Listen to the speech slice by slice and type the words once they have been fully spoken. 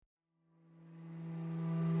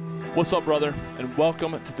What's up, brother, and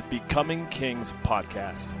welcome to the Becoming Kings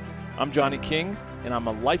podcast. I'm Johnny King, and I'm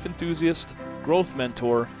a life enthusiast, growth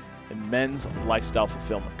mentor, and men's lifestyle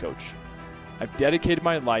fulfillment coach. I've dedicated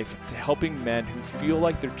my life to helping men who feel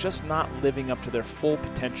like they're just not living up to their full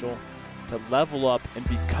potential to level up and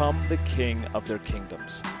become the king of their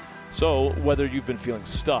kingdoms. So, whether you've been feeling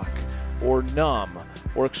stuck, or numb,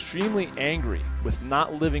 or extremely angry with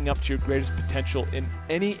not living up to your greatest potential in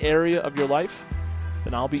any area of your life,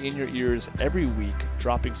 then I'll be in your ears every week,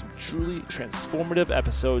 dropping some truly transformative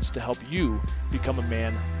episodes to help you become a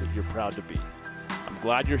man that you're proud to be. I'm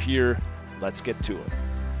glad you're here. Let's get to it.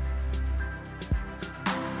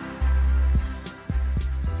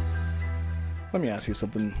 Let me ask you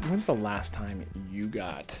something. When's the last time you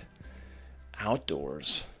got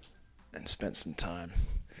outdoors and spent some time?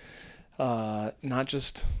 Not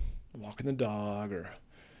just walking the dog or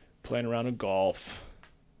playing around in golf,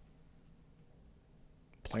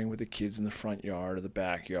 playing with the kids in the front yard or the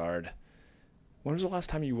backyard. When was the last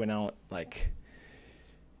time you went out,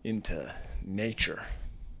 into nature?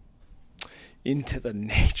 Into the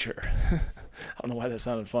nature. I don't know why that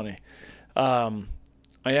sounded funny. I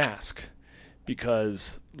ask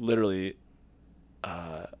because literally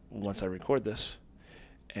once I record this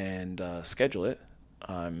and schedule it,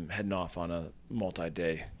 I'm heading off on a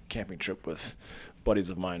multi-day camping trip with buddies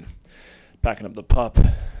of mine, packing up the pup,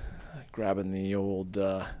 grabbing the old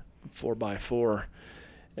 4x4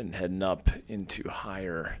 and heading up into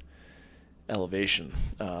higher elevation,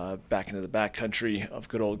 back into the backcountry of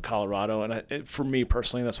good old Colorado. And for me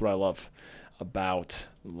personally, that's what I love about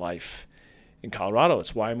life in Colorado.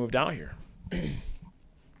 It's why I moved out here.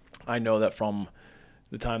 I know that from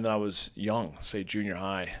the time that I was young, say junior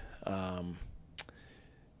high,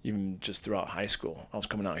 even just throughout high school, I was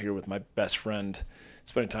coming out here with my best friend,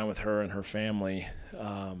 spending time with her and her family,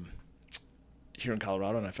 here in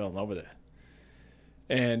Colorado, and I fell in love with it.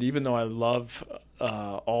 And even though I love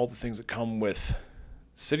all the things that come with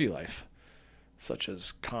city life, such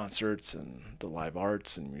as concerts and the live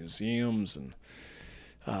arts and museums and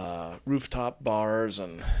rooftop bars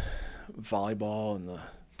and volleyball in the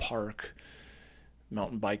park,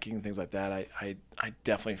 mountain biking, things like that, I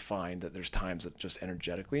definitely find that there's times that just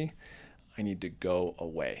energetically I need to go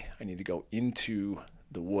away. I need to go into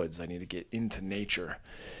the woods. I need to get into nature.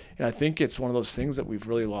 And I think it's one of those things that we've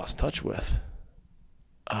really lost touch with.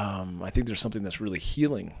 I think there's something that's really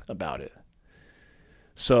healing about it.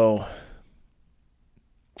 So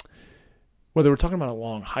whether we're talking about a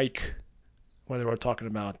long hike, whether we're talking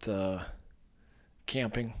about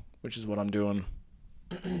camping, which is what I'm doing,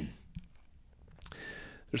 there's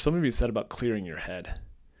something to be said about clearing your head.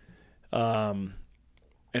 And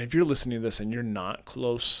if you're listening to this and you're not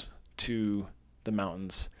close to the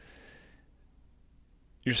mountains,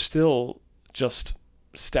 you're still just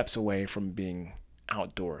steps away from being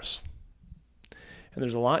outdoors. And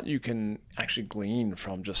there's a lot you can actually glean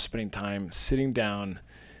from just spending time sitting down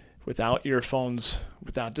without earphones,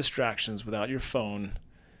 without distractions, without your phone,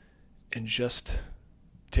 and just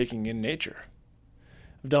taking in nature.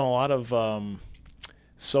 I've done a lot of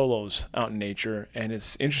solos out in nature, and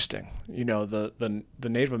it's interesting. You know, the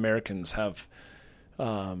Native Americans have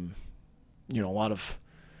a lot of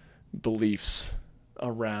beliefs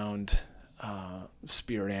around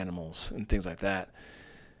spirit animals and things like that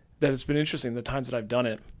it's been interesting the times that I've done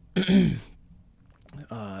it.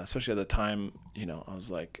 Especially at the time, I was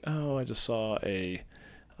like, I just saw a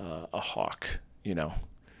hawk, that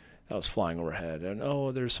was flying overhead,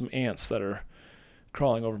 and there's some ants that are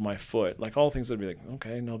crawling over my foot, like all things that'd be like,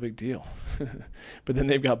 okay, no big deal. But then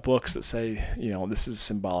they've got books that say, this is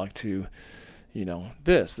symbolic to,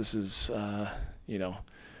 this is,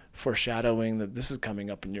 foreshadowing that this is coming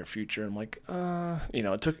up in your future. I'm like,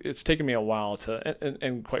 it's taken me a while to,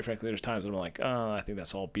 and quite frankly, there's times when I'm like, I think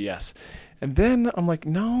that's all BS. And then I'm like,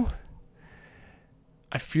 no,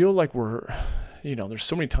 I feel like we're, there's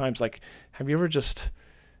so many times, like, have you ever just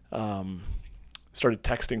started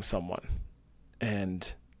texting someone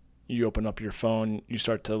and you open up your phone, you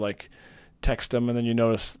start to text them, and then you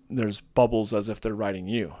notice there's bubbles as if they're writing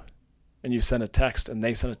you, and you send a text and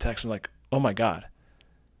they send a text and like, oh my God,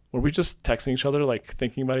 were we just texting each other,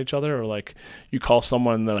 thinking about each other? Or you call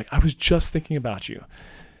someone and they're like, I was just thinking about you.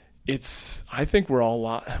 I think we're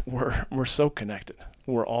all we're so connected.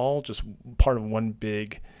 We're all just part of one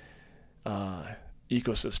big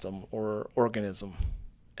ecosystem or organism.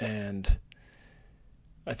 And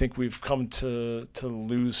I think we've come to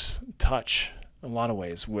lose touch in a lot of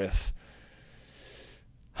ways with,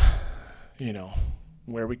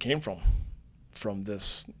 where we came from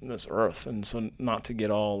this earth. And so not to get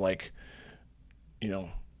all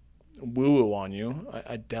woo-woo on you.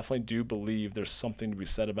 I definitely do believe there's something to be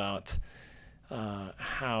said about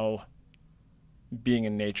how being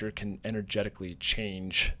in nature can energetically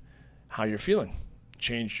change how you're feeling,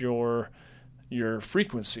 change your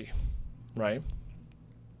frequency, right?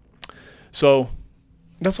 So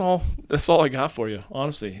that's all I got for you,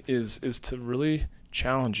 honestly, is to really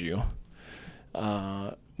challenge you,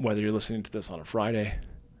 whether you're listening to this on a Friday,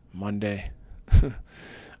 Monday,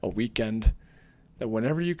 a weekend, that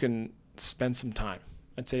whenever you can spend some time,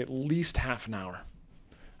 I'd say at least half an hour.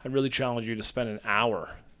 I'd really challenge you to spend an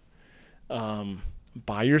hour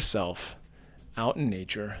by yourself out in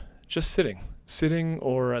nature, just sitting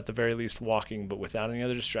or at the very least walking, but without any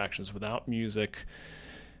other distractions, without music,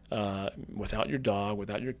 without your dog,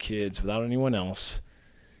 without your kids, without anyone else,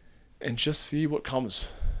 and just see what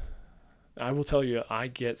comes. I will tell you, I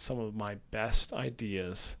get some of my best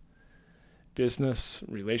ideas, business,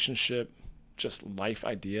 relationship, just life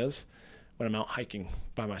ideas, when I'm out hiking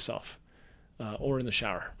by myself or in the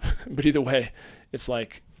shower. But either way, it's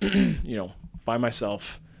like, by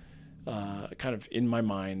myself, kind of in my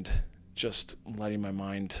mind, just letting my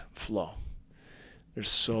mind flow. There's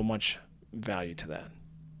so much value to that.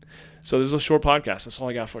 So this is a short podcast. That's all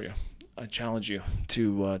I got for you. I challenge you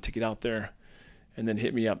to get out there and then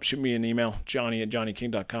hit me up. Shoot me an email,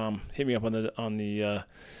 johnny@johnnyking.com. Hit me up on the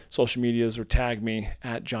social medias or tag me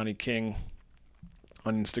at Johnny King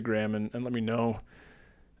on Instagram and let me know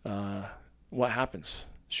what happens.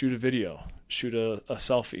 Shoot a video. Shoot a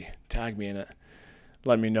selfie. Tag me in it.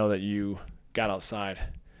 Let me know that you got outside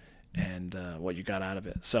and what you got out of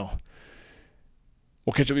it. So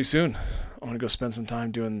we'll catch up with you soon. I'm going to go spend some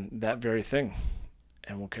time doing that very thing.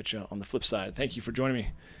 And we'll catch you on the flip side. Thank you for joining me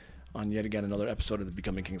on yet again another episode of the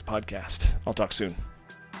Becoming Kings podcast. I'll talk soon.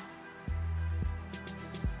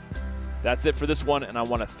 That's it for this one, and I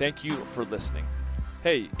want to thank you for listening.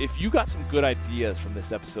 Hey, if you got some good ideas from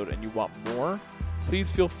this episode and you want more, please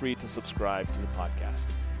feel free to subscribe to the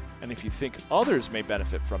podcast. And if you think others may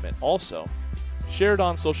benefit from it also, share it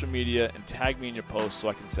on social media and tag me in your posts so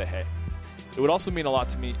I can say hey. It would also mean a lot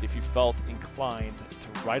to me if you felt inclined to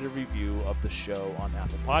write a review of the show on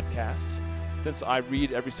Apple Podcasts, since I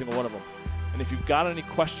read every single one of them. And if you've got any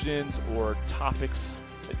questions or topics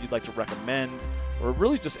that you'd like to recommend, or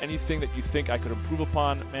really just anything that you think I could improve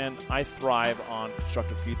upon, man, I thrive on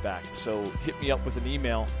constructive feedback. So hit me up with an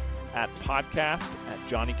email at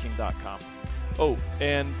podcast@johnnyking.com. Oh,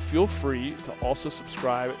 and feel free to also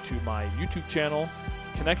subscribe to my YouTube channel,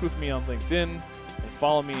 connect with me on LinkedIn, and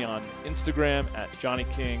follow me on Instagram at Johnny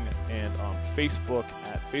King and on Facebook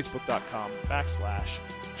at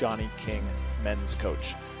facebook.com/Johnny King Men's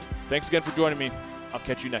Coach. Thanks again for joining me. I'll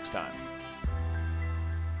catch you next time.